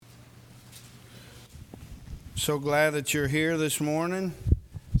So glad that you're here this morning.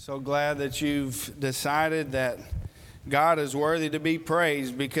 So glad that you've decided that God is worthy to be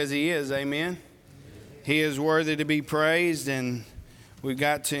praised, because He is. Amen. He is worthy to be praised, and we've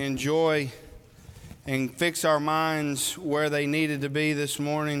got to enjoy and fix our minds where they needed to be this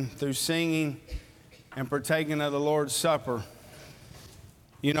morning through singing and partaking of the Lord's Supper.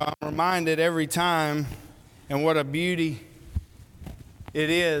 You know, I'm reminded every time, and what a beauty it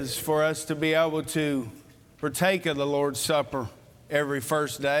is for us to be able to partake of the Lord's Supper every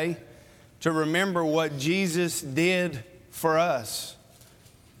first day, to remember what Jesus did for us.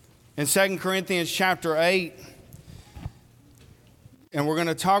 In 2 Corinthians chapter 8, and we're going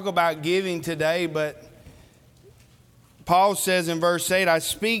to talk about giving today, but Paul says in verse 8, I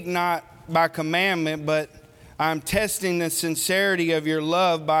speak not by commandment, but I'm testing the sincerity of your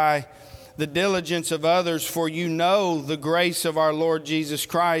love by the diligence of others, for you know the grace of our Lord Jesus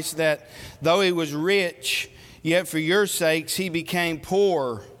Christ, that though He was rich, yet for your sakes He became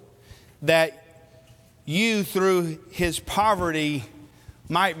poor, that you through His poverty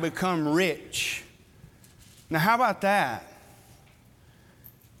might become rich. Now how about that?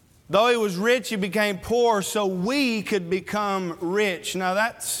 Though He was rich, He became poor so we could become rich. Now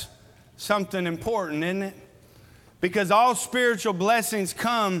that's something important, isn't it? Because all spiritual blessings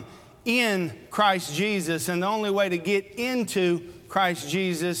come in Christ Jesus, and the only way to get into Christ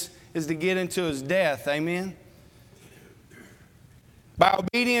Jesus is to get into His death. Amen? By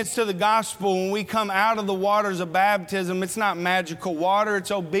obedience to the gospel, when we come out of the waters of baptism, it's not magical water,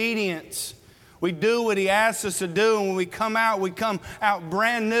 it's obedience. We do what He asks us to do, and when we come out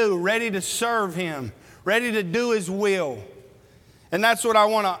brand new, ready to serve Him, ready to do His will. And that's what I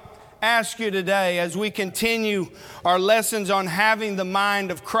want to ask you today as we continue our lessons on having the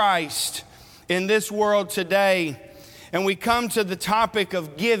mind of Christ in this world today. And we come to the topic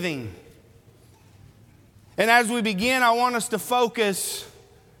of giving. And as we begin, I want us to focus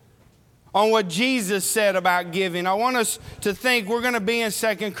on what Jesus said about giving. I want us to think, we're going to be in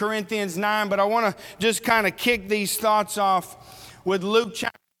 2 Corinthians 9, but I want to just kind of kick these thoughts off with Luke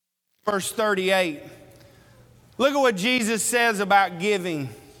chapter verse 38. Look at what Jesus says about giving.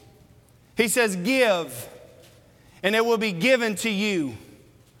 He says, give, and it will be given to you.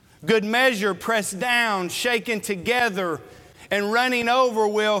 Good measure, pressed down, shaken together, and running over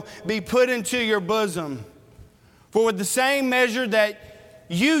will be put into your bosom. For with the same measure that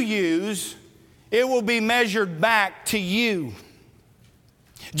you use, it will be measured back to you.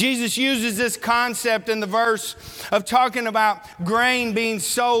 Jesus uses this concept in the verse of talking about grain being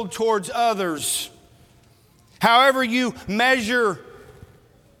sold towards others. However you measure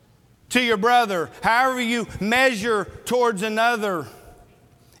to your brother, however you measure towards another.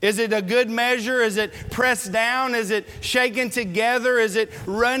 Is it a good measure? Is it pressed down? Is it shaken together? Is it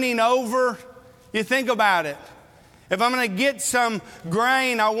running over? You think about it. If I'm going to get some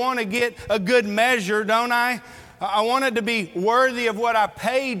grain, I want to get a good measure, don't I? I want it to be worthy of what I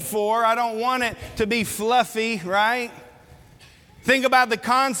paid for. I don't want it to be fluffy, right? Think about the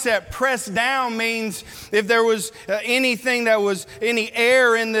concept. Pressed down means if there was anything that was any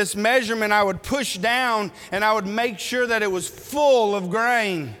air in this measurement, I would push down and I would make sure that it was full of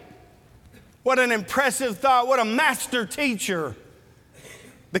grain. What an impressive thought. What a master teacher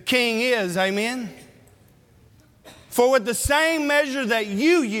the King is. Amen. For with the same measure that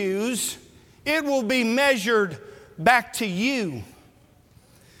you use, it will be measured back to you.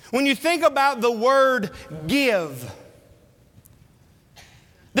 When you think about the word give,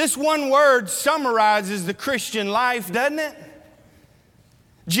 this one word summarizes the Christian life, doesn't it?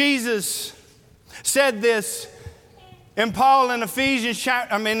 Jesus said this in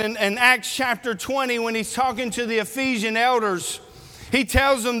in Acts chapter 20 when He's talking to the Ephesian elders. He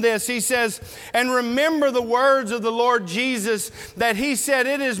tells them this. He says, and remember the words of the Lord Jesus, that He said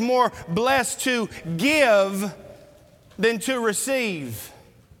it is more blessed to give than to receive.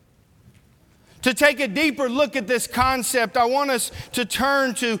 To take a deeper look at this concept, I want us to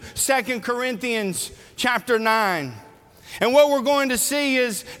turn to 2 Corinthians chapter 9. And what we're going to see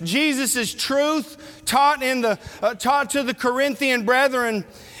is Jesus' truth taught to the Corinthian brethren,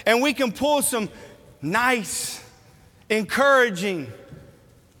 and we can pull some nice, encouraging,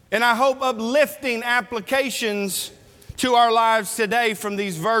 and I hope uplifting applications to our lives today from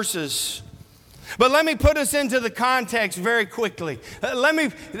these verses. But let me put us into the context very quickly.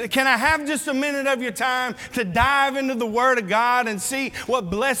 Can I have just a minute of your time to dive into the Word of God and see what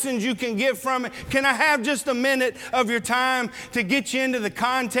blessings you can get from it? Can I have just a minute of your time to get you into the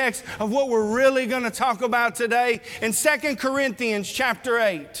context of what we're really going to talk about today? In 2 Corinthians chapter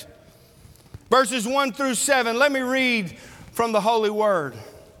 8, verses 1 through 7, let me read from the Holy Word.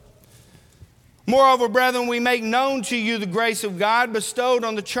 Moreover, brethren, we make known to you the grace of God bestowed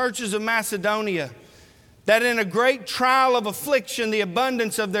on the churches of Macedonia, that in a great trial of affliction, the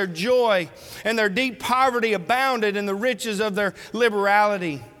abundance of their joy and their deep poverty abounded in the riches of their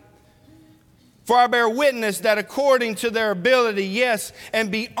liberality. For I bear witness that according to their ability, yes,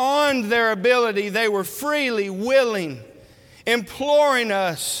 and beyond their ability, they were freely willing, imploring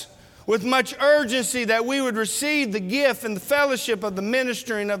us with much urgency that we would receive the gift and the fellowship of the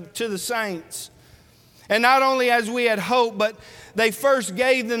ministering to the saints. And not only as we had hoped, but they first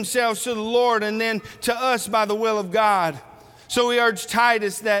gave themselves to the Lord and then to us by the will of God. So we urge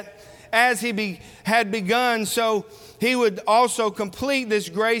Titus that as he had begun, so he would also complete this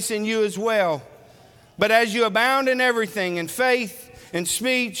grace in you as well. But as you abound in everything, in faith, in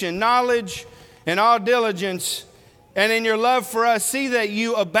speech, in knowledge, in all diligence, and in your love for us, see that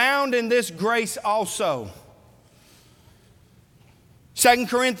you abound in this grace also. 2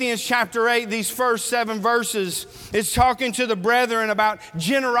 Corinthians chapter 8, these first 7 verses, is talking to the brethren about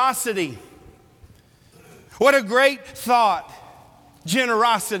generosity. What a great thought.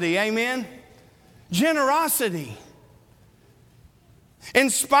 Generosity, amen? Generosity. In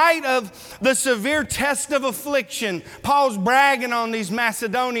spite of the severe test of affliction, Paul's bragging on these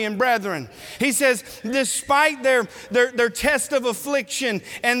Macedonian brethren. He says, despite their test of affliction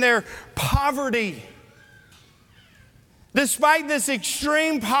and their poverty, despite this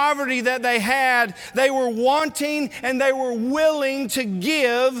extreme poverty that they had, they were wanting and they were willing to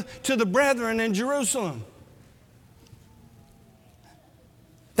give to the brethren in Jerusalem.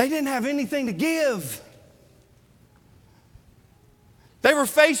 They didn't have anything to give. They were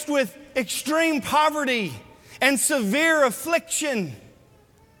faced with extreme poverty and severe affliction.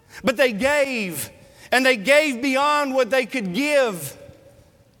 But they gave, and they gave beyond what they could give.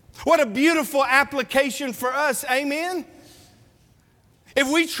 What a beautiful application for us, amen?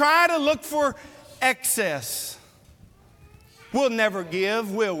 If we try to look for excess, we'll never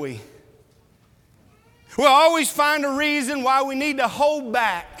give, will we? We'll always find a reason why we need to hold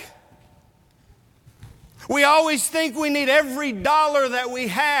back. We always think we need every dollar that we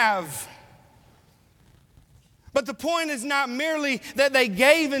have. But the point is not merely that they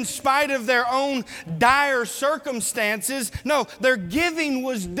gave in spite of their own dire circumstances. No, their giving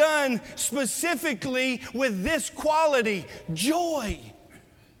was done specifically with this quality, joy.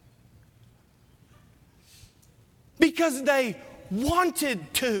 Because they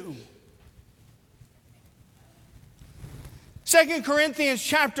wanted to. 2 Corinthians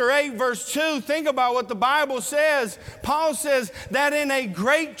chapter 8, verse 2, think about what the Bible says. Paul says that in a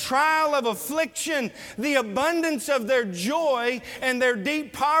great trial of affliction, the abundance of their joy and their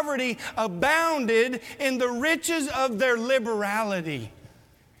deep poverty abounded in the riches of their liberality.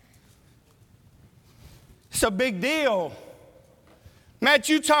 It's a big deal. Matt,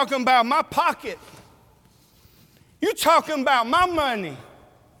 you talking about my pocket. You talking about my money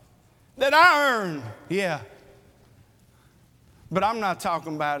that I earn. Yeah. But I'm not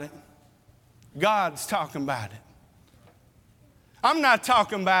talking about it. God's talking about it. I'm not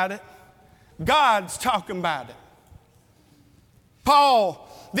talking about it. God's talking about it. Paul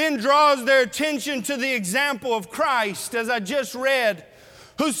then draws their attention to the example of Christ, as I just read,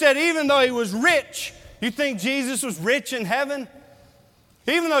 who said even though he was rich, you think Jesus was rich in heaven?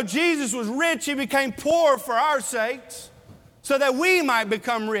 Even though Jesus was rich, he became poor for our sakes, so that we might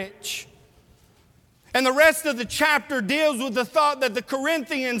become rich. And the rest of the chapter deals with the thought that the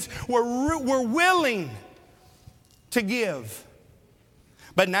Corinthians were willing to give.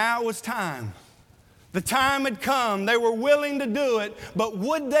 But now it was time. The time had come. They were willing to do it, but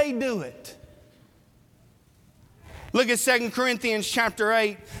would they do it? Look at 2 Corinthians chapter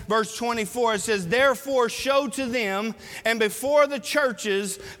 8, verse 24. It says, therefore show to them and before the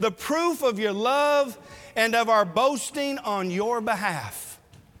churches the proof of your love and of our boasting on your behalf.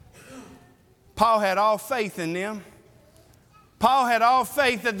 Paul had all faith in them. Paul had all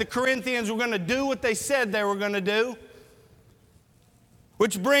faith that the Corinthians were going to do what they said they were going to do.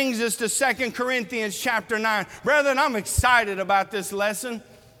 Which brings us to 2 Corinthians chapter 9. Brethren, I'm excited about this lesson.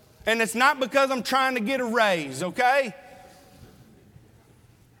 And it's not because I'm trying to get a raise, okay?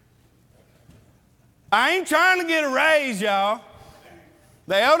 I ain't trying to get a raise, y'all.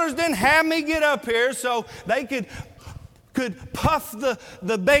 The elders didn't have me get up here so they could puff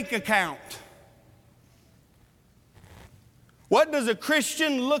the bank account. What does a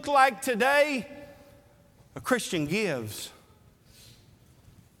Christian look like today? A Christian gives.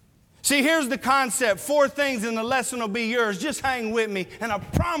 See, here's the concept. 4 things and the lesson will be yours. Just hang with me, and I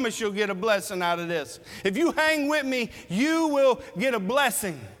promise you'll get a blessing out of this. If you hang with me, you will get a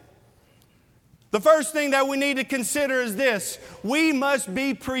blessing. The first thing that we need to consider is this: we must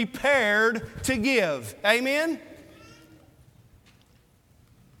be prepared to give. Amen?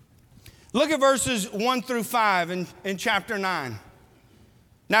 Look at verses 1 through 5 in chapter 9.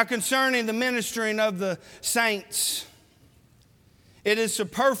 Now concerning the ministering of the saints, it is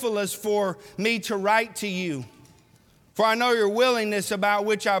superfluous for me to write to you, for I know your willingness, about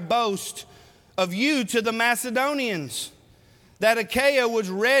which I boast of you to the Macedonians, that Achaia was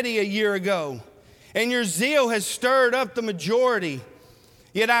ready a year ago, and your zeal has stirred up the majority.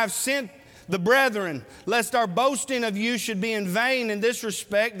 Yet I have sent the brethren, lest our boasting of you should be in vain in this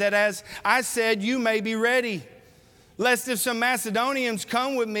respect, that as I said, you may be ready. Lest if some Macedonians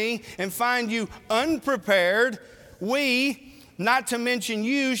come with me and find you unprepared, we, not to mention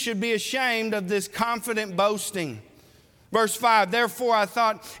you, should be ashamed of this confident boasting. Verse 5, therefore I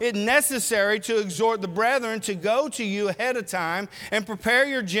thought it necessary to exhort the brethren to go to you ahead of time and prepare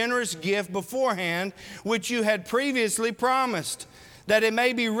your generous gift beforehand, which you had previously promised, that it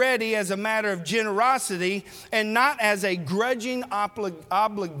may be ready as a matter of generosity and not as a grudging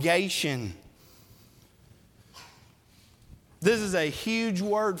obligation. This is a huge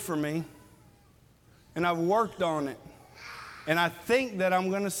word for me, and I've worked on it, and I think that I'm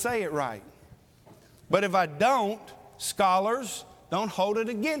going to say it right. But if I don't, scholars, don't hold it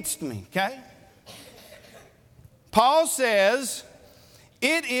against me, okay? Paul says,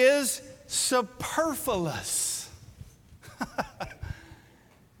 it is superfluous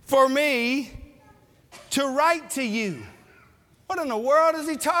for me to write to you. What in the world is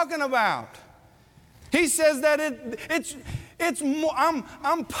he talking about? He says that it's more,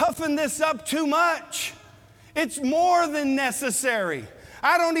 I'm puffing this up too much. It's more than necessary.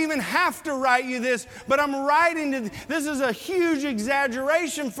 I don't even have to write you this, but I'm writing it. This is a huge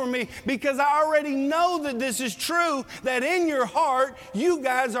exaggeration for me because I already know that this is true, that in your heart, you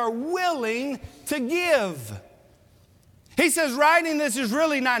guys are willing to give. He says writing this is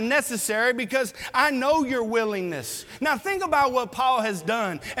really not necessary because I know your willingness. Now think about what Paul has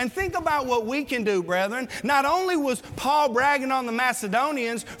done and think about what we can do, brethren. Not only was Paul bragging on the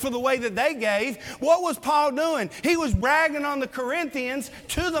Macedonians for the way that they gave, what was Paul doing? He was bragging on the Corinthians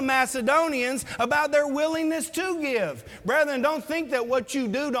to the Macedonians about their willingness to give. Brethren, don't think that what you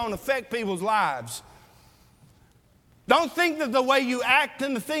do don't affect people's lives. Don't think that the way you act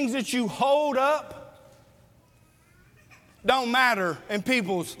and the things that you hold up don't matter in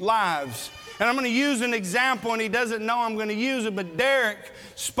people's lives. And I'm going to use an example, and he doesn't know I'm going to use it, but Derek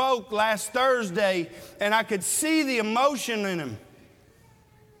spoke last Thursday, and I could see the emotion in him.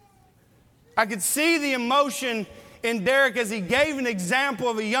 I could see the emotion in Derek as he gave an example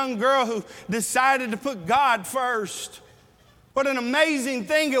of a young girl who decided to put God first. What an amazing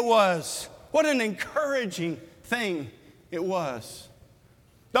thing it was. What an encouraging thing it was.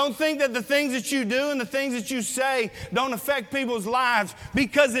 Don't think that the things that you do and the things that you say don't affect people's lives,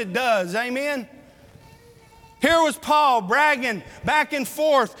 because it does. Amen? Here was Paul bragging back and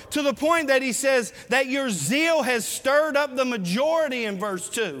forth to the point that he says that your zeal has stirred up the majority in verse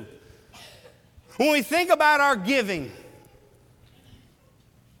 2. When we think about our giving,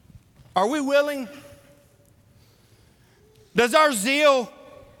 are we willing? Does our zeal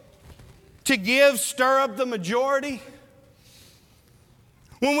to give stir up the majority?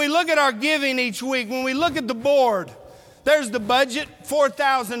 When we look at our giving each week, when we look at the board, there's the budget,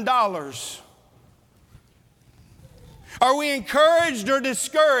 $4,000. Are we encouraged or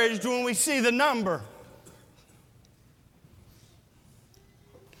discouraged when we see the number?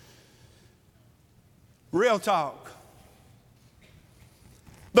 Real talk.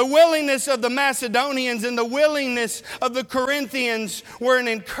 The willingness of the Macedonians and the willingness of the Corinthians were an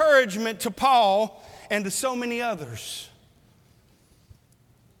encouragement to Paul and to so many others.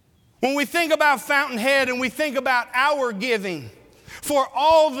 When we think about Fountainhead and we think about our giving, for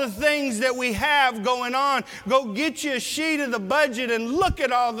all the things that we have going on, go get you a sheet of the budget and look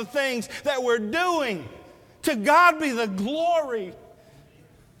at all the things that we're doing. To God be the glory.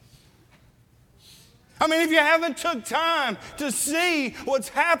 I mean, if you haven't took time to see what's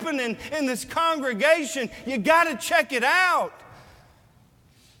happening in this congregation, you got to check it out.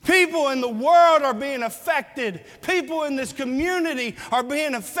 People in the world are being affected. People in this community are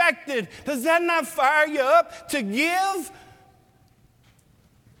being affected. Does that not fire you up to give?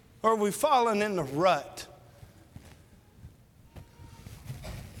 Or are we falling in the rut?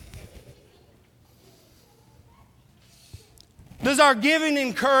 Does our giving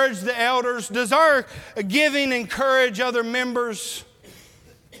encourage the elders? Does our giving encourage other members?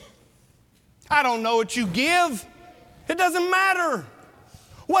 I don't know what you give. It doesn't matter.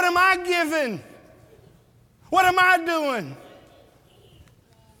 What am I giving? What am I doing?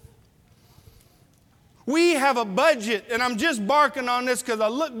 We have a budget, and I'm just barking on this because I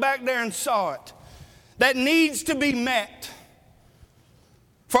looked back there and saw it, that needs to be met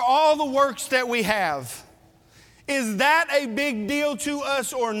for all the works that we have. Is that a big deal to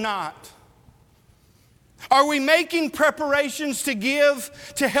us or not? Are we making preparations to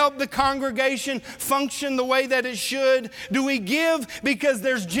give to help the congregation function the way that it should? Do we give because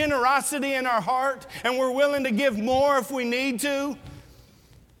there's generosity in our heart and we're willing to give more if we need to?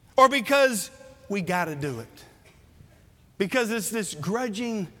 Or because we got to do it? Because it's this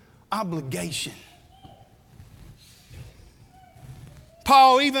grudging obligation.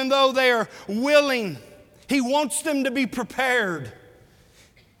 Paul, even though they are willing, he wants them to be prepared.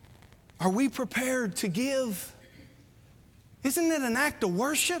 Are we prepared to give? Isn't it an act of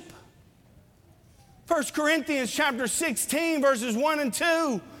worship? 1 Corinthians chapter 16, verses 1 and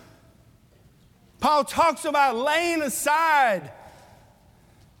 2. Paul talks about laying aside.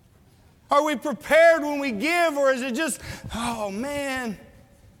 Are we prepared when we give, or is it just, oh man?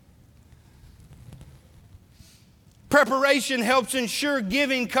 Preparation helps ensure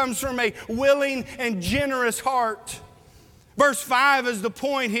giving comes from a willing and generous heart. Verse 5 is the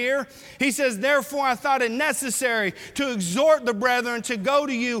point here. He says, therefore I thought it necessary to exhort the brethren to go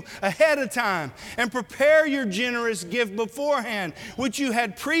to you ahead of time and prepare your generous gift beforehand, which you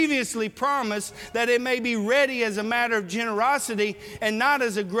had previously promised, that it may be ready as a matter of generosity and not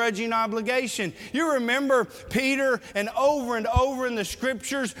as a grudging obligation. You remember Peter, and over in the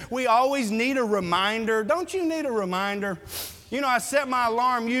scriptures, we always need a reminder. Don't you need a reminder? You know, I set my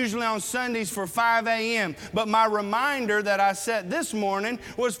alarm usually on Sundays for 5 a.m., but my reminder that I set this morning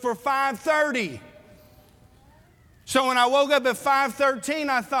was for 5:30. So when I woke up at 5:13,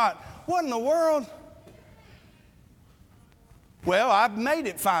 I thought, what in the world? Well, I made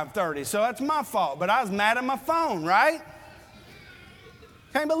it 5:30, so that's my fault, but I was mad at my phone, right?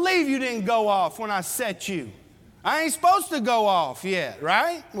 Can't believe you didn't go off when I set you. I ain't supposed to go off yet,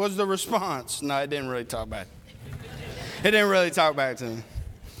 right? Was the response. No, it didn't really talk back. It didn't really talk back to me.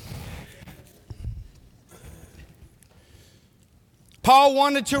 Paul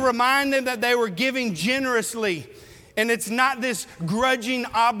wanted to remind them that they were giving generously, and it's not this grudging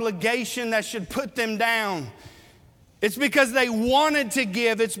obligation that should put them down. It's because they wanted to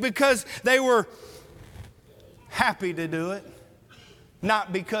give. It's because they were happy to do it,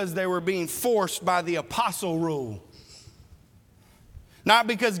 not because they were being forced by the apostle rule. Not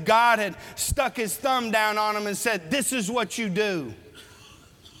because God had stuck his thumb down on them and said, this is what you do.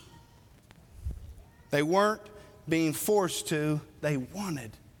 They weren't being forced to, they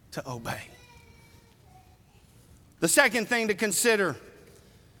wanted to obey. The second thing to consider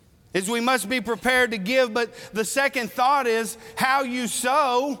is we must be prepared to give, but the second thought is how you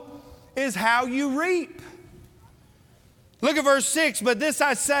sow is how you reap. Look at verse 6. But this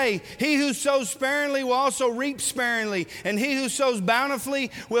I say, he who sows sparingly will also reap sparingly, and he who sows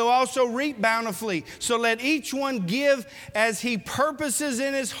bountifully will also reap bountifully. So let each one give as he purposes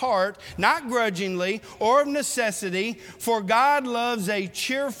in his heart, not grudgingly or of necessity, for God loves a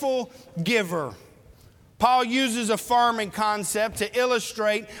cheerful giver. Paul uses a farming concept to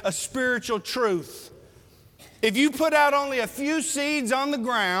illustrate a spiritual truth. If you put out only a few seeds on the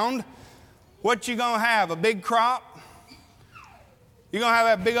ground, what you gonna have? A big crop? You're going to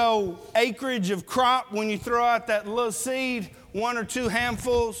have that big old acreage of crop when you throw out that little seed, 1 or 2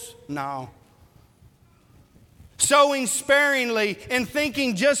 handfuls? No. Sowing sparingly and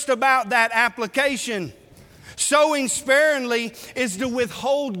thinking just about that application. Sowing sparingly is to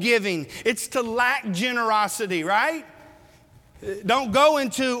withhold giving. It's to lack generosity, right? Don't go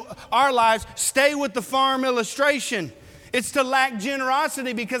into our lives. Stay with the farm illustration. It's to lack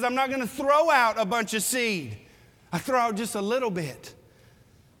generosity because I'm not going to throw out a bunch of seed. I throw out just a little bit.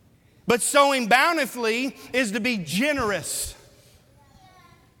 But sowing bountifully is to be generous.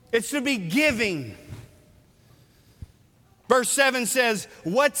 It's to be giving. Verse 7 says,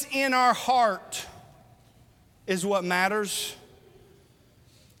 what's in our heart is what matters.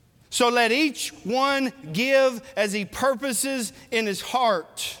 So let each one give as he purposes in his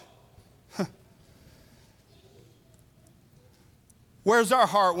heart. Where's our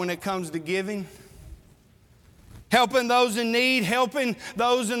heart when it comes to giving? Helping those in need, helping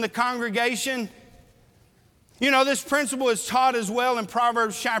those in the congregation. You know, this principle is taught as well in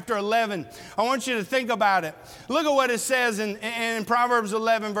Proverbs chapter 11. I want you to think about it. Look at what it says in Proverbs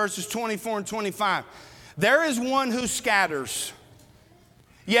 11, verses 24 and 25. There is one who scatters,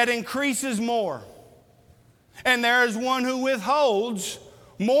 yet increases more. And there is one who withholds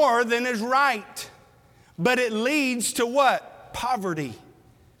more than is right. But it leads to what? Poverty.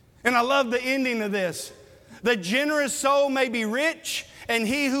 And I love the ending of this. The generous soul may be rich, and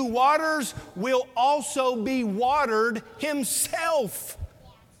he who waters will also be watered himself.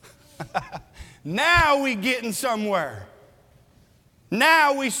 Now we getting somewhere.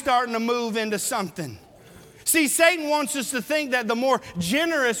 Now we starting to move into something. See, Satan wants us to think that the more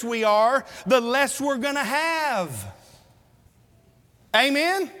generous we are, the less we're going to have.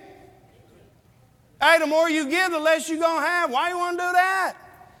 Amen? Hey, the more you give, the less you're going to have. Why you want to do that?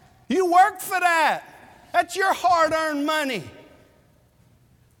 You work for that. That's your hard-earned money.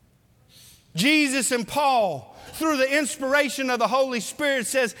 Jesus and Paul, through the inspiration of the Holy Spirit,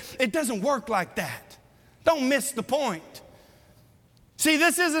 says it doesn't work like that. Don't miss the point. See,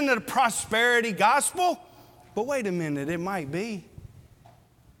 this isn't a prosperity gospel, but wait a minute, it might be.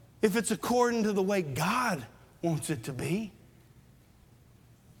 If it's according to the way God wants it to be.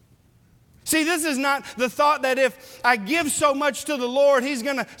 See, this is not the thought that if I give so much to the Lord, He's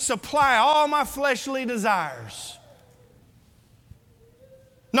going to supply all my fleshly desires.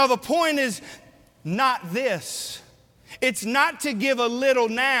 No, the point is not this. It's not to give a little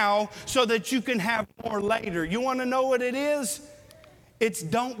now so that you can have more later. You want to know what it is? It's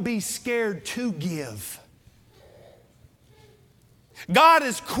don't be scared to give. God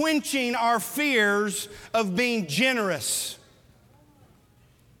is quenching our fears of being generous.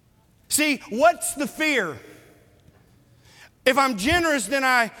 See, what's the fear? If I'm generous, then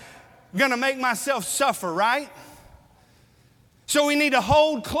I'm going to make myself suffer, right? So we need to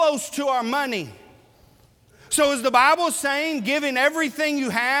hold close to our money. So is the Bible saying giving everything you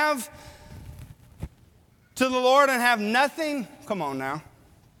have to the Lord and have nothing? Come on now.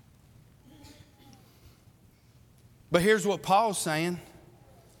 But here's what Paul's saying.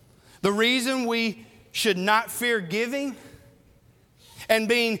 The reason we should not fear giving and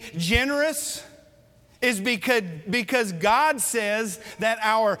being generous is because God says that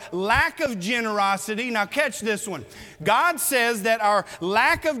our lack of generosity, now catch this one. God says that our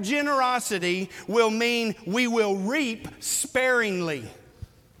lack of generosity will mean we will reap sparingly.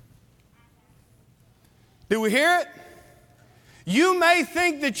 Do we hear it? You may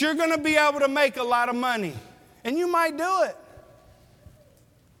think that you're going to be able to make a lot of money, and you might do it.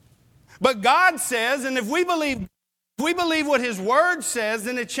 But God says, and if we believe what His Word says,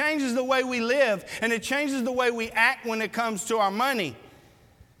 then it changes the way we live, and it changes the way we act when it comes to our money.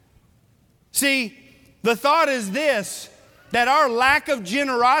 See, the thought is this, that our lack of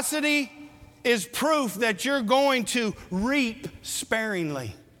generosity is proof that you're going to reap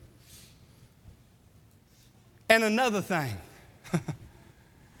sparingly. And another thing,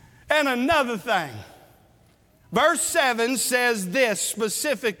 verse 7 says this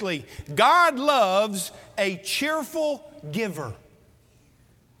specifically, God loves a cheerful giver.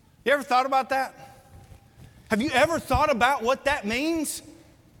 You ever thought about that? Have you ever thought about what that means?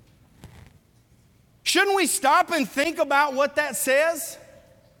 Shouldn't we stop and think about what that says?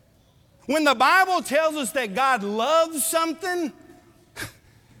 When the Bible tells us that God loves something,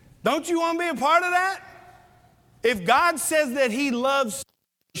 don't you want to be a part of that? If God says that He loves,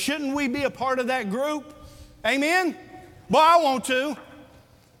 shouldn't we be a part of that group? Amen? Well, I want to.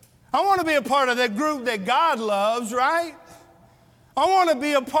 I want to be a part of that group that God loves, right? I want to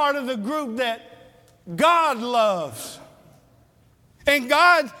be a part of the group that God loves. And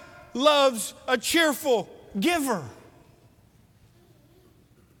God loves a cheerful giver.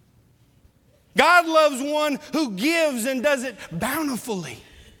 God loves one who gives and does it bountifully.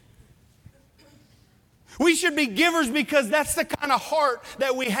 We should be givers because that's the kind of heart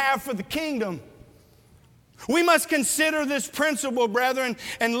that we have for the kingdom. We must consider this principle, brethren,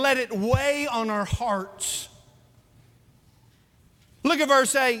 and let it weigh on our hearts. Look at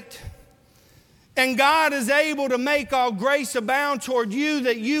verse 8. And God is able to make all grace abound toward you,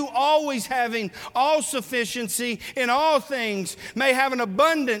 that you always having all sufficiency in all things may have an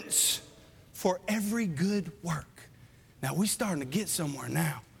abundance for every good work. Now we're starting to get somewhere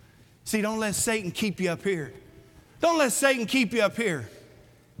now. See, don't let Satan keep you up here. Don't let Satan keep you up here.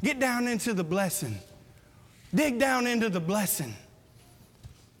 Get down into the blessing. Dig down into the blessing.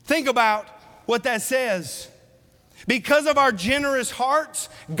 Think about what that says. Because of our generous hearts,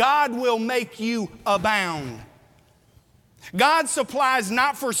 God will make you abound. God supplies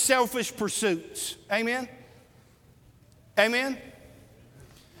not for selfish pursuits. Amen? Amen?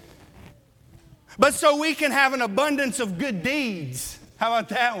 But so we can have an abundance of good deeds. How about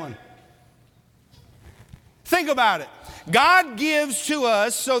that one? Think about it. God gives to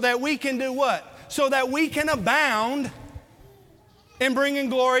us so that we can do what? So that we can abound in bringing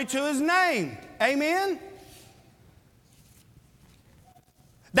glory to His name. Amen?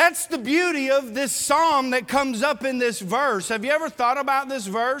 That's the beauty of this psalm that comes up in this verse. Have you ever thought about this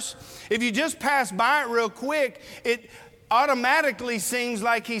verse? If you just pass by it real quick, it automatically seems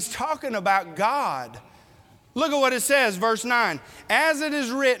like he's talking about God. Look at what it says, verse 9. As it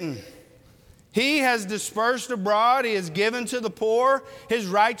is written, He has dispersed abroad, He has given to the poor, His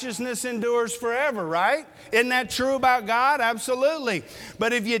righteousness endures forever, right? Isn't that true about God? Absolutely.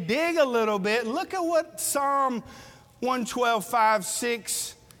 But if you dig a little bit, look at what Psalm 112, 5,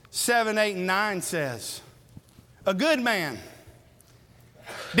 6, 7, 8, and 9 says. A good man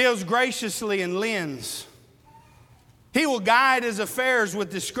deals graciously and lends. He will guide his affairs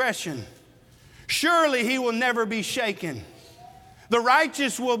with discretion. Surely he will never be shaken. The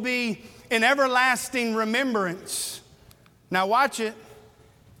righteous will be in everlasting remembrance. Now watch it.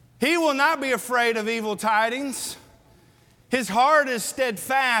 He will not be afraid of evil tidings. His heart is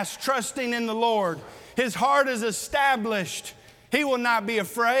steadfast, trusting in the Lord. His heart is established. He will not be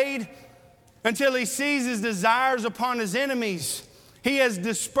afraid until he sees his desires upon his enemies. He has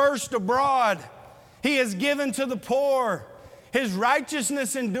dispersed abroad. He has given to the poor. His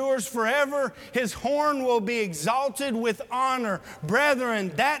righteousness endures forever. His horn will be exalted with honor.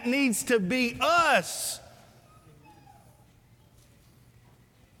 Brethren, that needs to be us.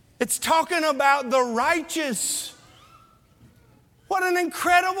 It's talking about the righteous. What an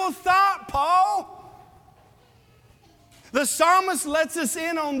incredible thought, Paul. The psalmist lets us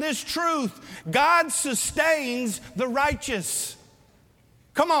in on this truth. God sustains the righteous.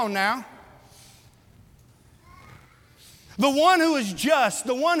 Come on now. The one who is just,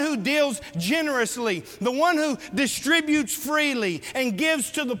 the one who deals generously, the one who distributes freely and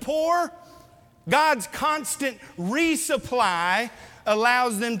gives to the poor, God's constant resupply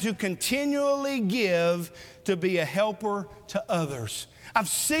allows them to continually give to be a helper to others. I've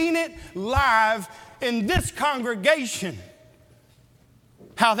seen it live in this congregation,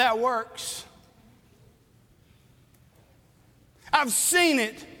 how that works. I've seen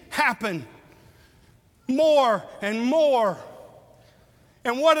it happen more and more.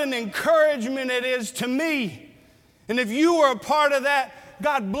 And what an encouragement it is to me. And if you are a part of that,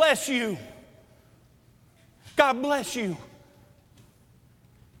 God bless you. God bless you.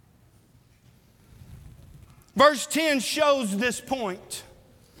 Verse 10 shows this point.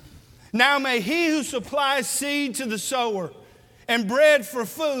 Now may he who supplies seed to the sower and bread for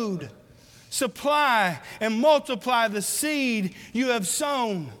food supply and multiply the seed you have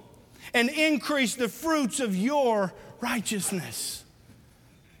sown and increase the fruits of your righteousness.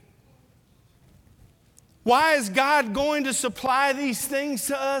 Why is God going to supply these things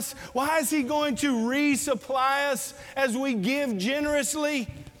to us? Why is He going to resupply us as we give generously?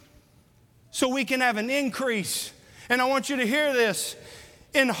 So we can have an increase. And I want you to hear this.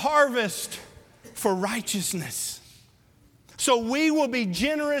 In harvest for righteousness. So we will be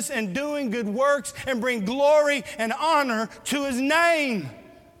generous and doing good works and bring glory and honor to His name.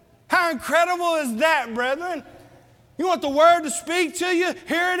 How incredible is that, brethren? You want the word to speak to you?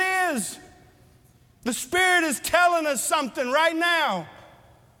 Here it is. The Spirit is telling us something right now.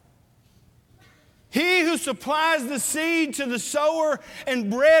 He who supplies the seed to the sower and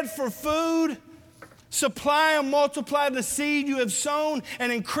bread for food, supply and multiply the seed you have sown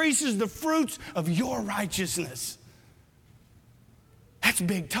and increases the fruits of your righteousness. That's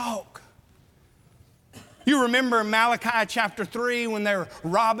big talk. You remember Malachi chapter 3 when they were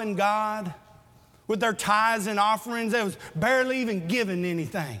robbing God with their tithes and offerings? They was barely even giving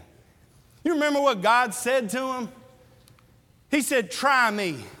anything. You remember what God said to them? He said, try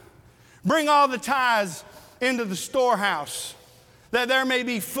me. Bring all the tithes into the storehouse, that there may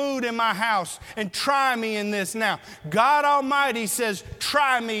be food in my house, and try me in this now. God Almighty says,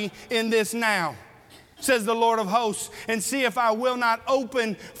 try me in this now, says the Lord of hosts, and see if I will not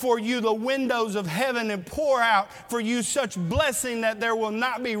open for you the windows of heaven and pour out for you such blessing that there will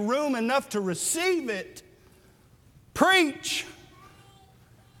not be room enough to receive it. Preach.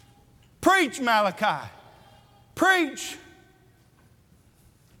 Preach, Malachi. Preach.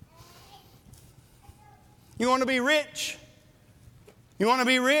 You want to be rich? You want to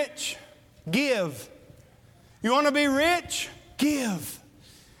be rich? Give. You want to be rich? Give.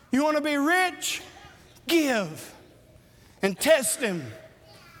 You want to be rich? Give. And test Him.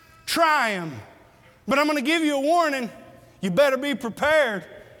 Try Him. But I'm going to give you a warning. You better be prepared.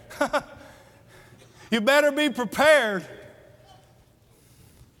 You better be prepared.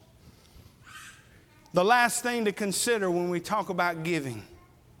 The last thing to consider when we talk about giving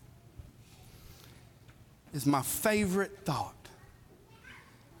is my favorite thought.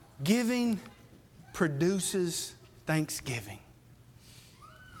 Giving produces thanksgiving.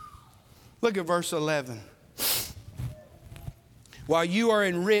 Look at verse 11. while you are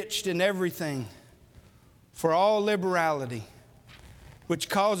enriched in everything for all liberality, which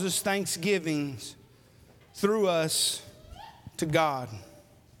causes thanksgivings through us to God.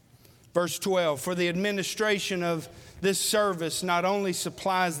 Verse 12, for the administration of this service not only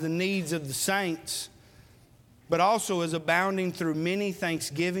supplies the needs of the saints, but also is abounding through many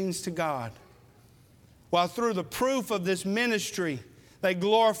thanksgivings to God. While through the proof of this ministry, they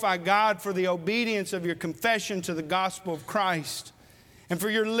glorify God for the obedience of your confession to the gospel of Christ and for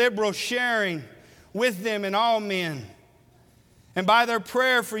your liberal sharing with them in all men. And by their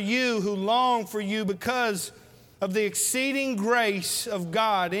prayer for you who long for you because of the exceeding grace of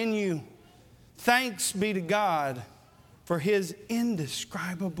God in you, thanks be to God for His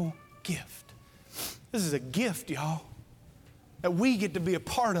indescribable gift. This is a gift, y'all, that we get to be a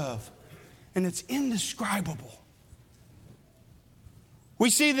part of, and it's indescribable. We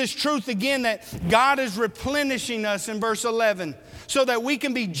see this truth again that God is replenishing us in verse 11 so that we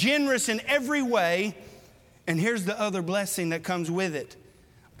can be generous in every way. And here's the other blessing that comes with it.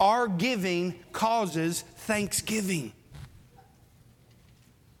 Our giving causes thanksgiving.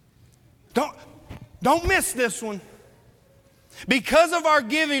 Don't miss this one. Because of our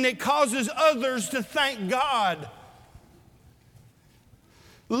giving, it causes others to thank God.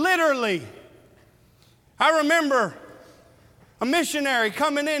 Literally. I remember a missionary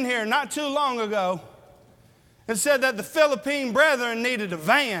coming in here not too long ago and said that the Philippine brethren needed a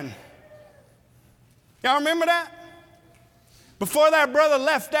van. Y'all remember that? Before that brother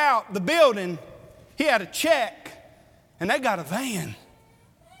left out the building, he had a check and they got a van.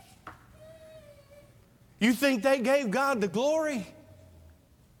 You think they gave God the glory?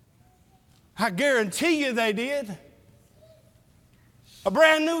 I guarantee you they did. A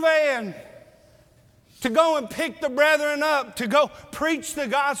brand new van to go and pick the brethren up, to go preach the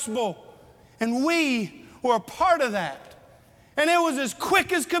gospel. And we were a part of that. And it was as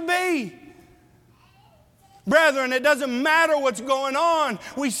quick as could be. Brethren, it doesn't matter what's going on.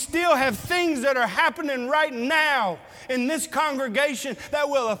 We still have things that are happening right now in this congregation that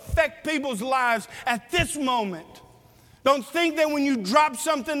will affect people's lives at this moment. Don't think that when you drop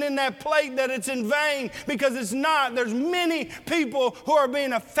something in that plate that it's in vain, because it's not. There's many people who are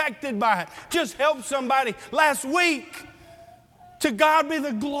being affected by it. Just help somebody last week. To God be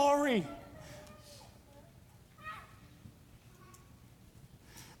the glory.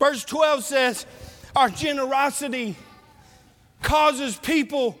 Verse 12 says, our generosity causes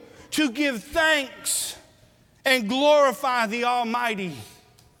people to give thanks and glorify the Almighty.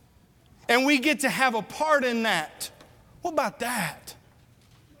 And we get to have a part in that. What about that?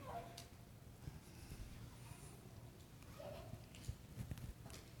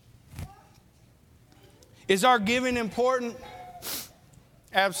 Is our giving important?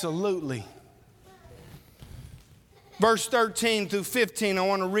 Absolutely. Verse 13 through 15, I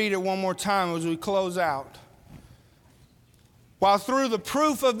want to read it one more time as we close out. While through the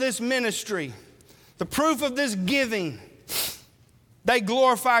proof of this ministry, the proof of this giving, they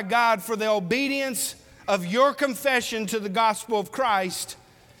glorify God for the obedience of your confession to the gospel of Christ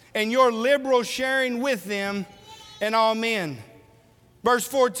and your liberal sharing with them and all men. Verse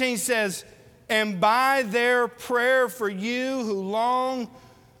 14 says, and by their prayer for you who long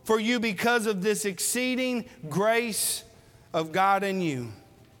for you because of this exceeding grace of God in you.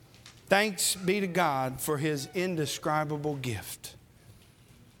 Thanks be to God for His indescribable gift.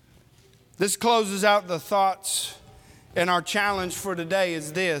 This closes out the thoughts, and our challenge for today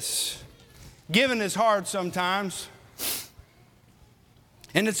is this. Giving is hard sometimes,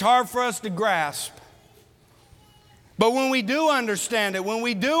 and it's hard for us to grasp. But when we do understand it, when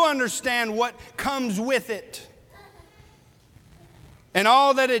we do understand what comes with it, and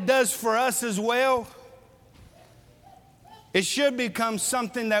all that it does for us as well, it should become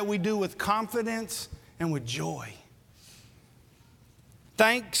something that we do with confidence and with joy.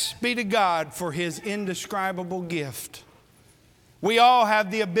 Thanks be to God for His indescribable gift. We all have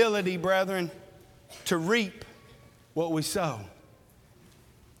the ability, brethren, to reap what we sow.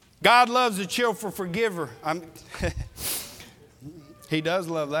 God loves a cheerful forgiver. He does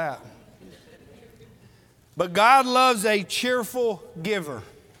love that. But God loves a cheerful giver.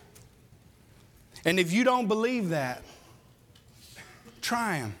 And if you don't believe that,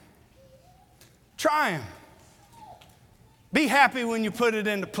 try Him. Try Him. Be happy when you put it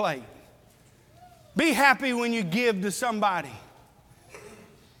in the plate. Be happy when you give to somebody.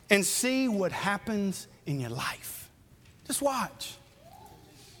 And see what happens in your life. Just watch.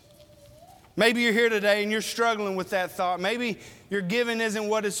 Maybe you're here today and you're struggling with that thought. Maybe your giving isn't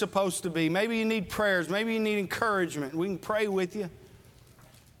what it's supposed to be. Maybe you need prayers. Maybe you need encouragement. We can pray with you.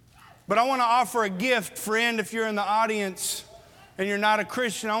 But I want to offer a gift, friend, if you're in the audience and you're not a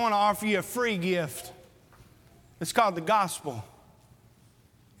Christian, I want to offer you a free gift. It's called the gospel.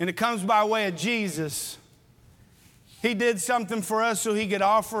 And it comes by way of Jesus. He did something for us so he could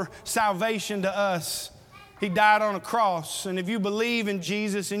offer salvation to us. He died on a cross. And if you believe in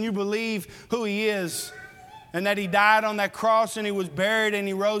Jesus and you believe who he is, and that he died on that cross and he was buried and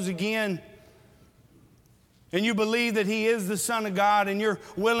he rose again, and you believe that he is the Son of God, and you're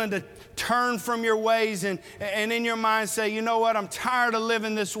willing to turn from your ways and in your mind say, you know what, I'm tired of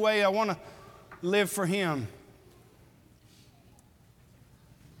living this way. I want to live for him.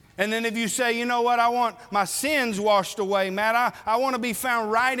 And then if you say, you know what, I want my sins washed away, Matt, I want to be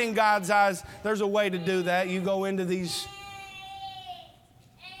found right in God's eyes, there's a way to do that. You go into these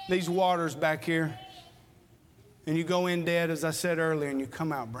waters back here, and you go in dead, as I said earlier, and you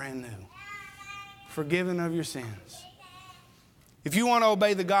come out brand new, forgiven of your sins. If you want to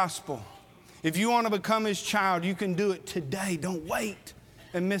obey the gospel, if you want to become his child, you can do it today. Don't wait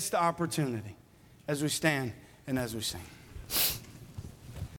and miss the opportunity as we stand and as we sing.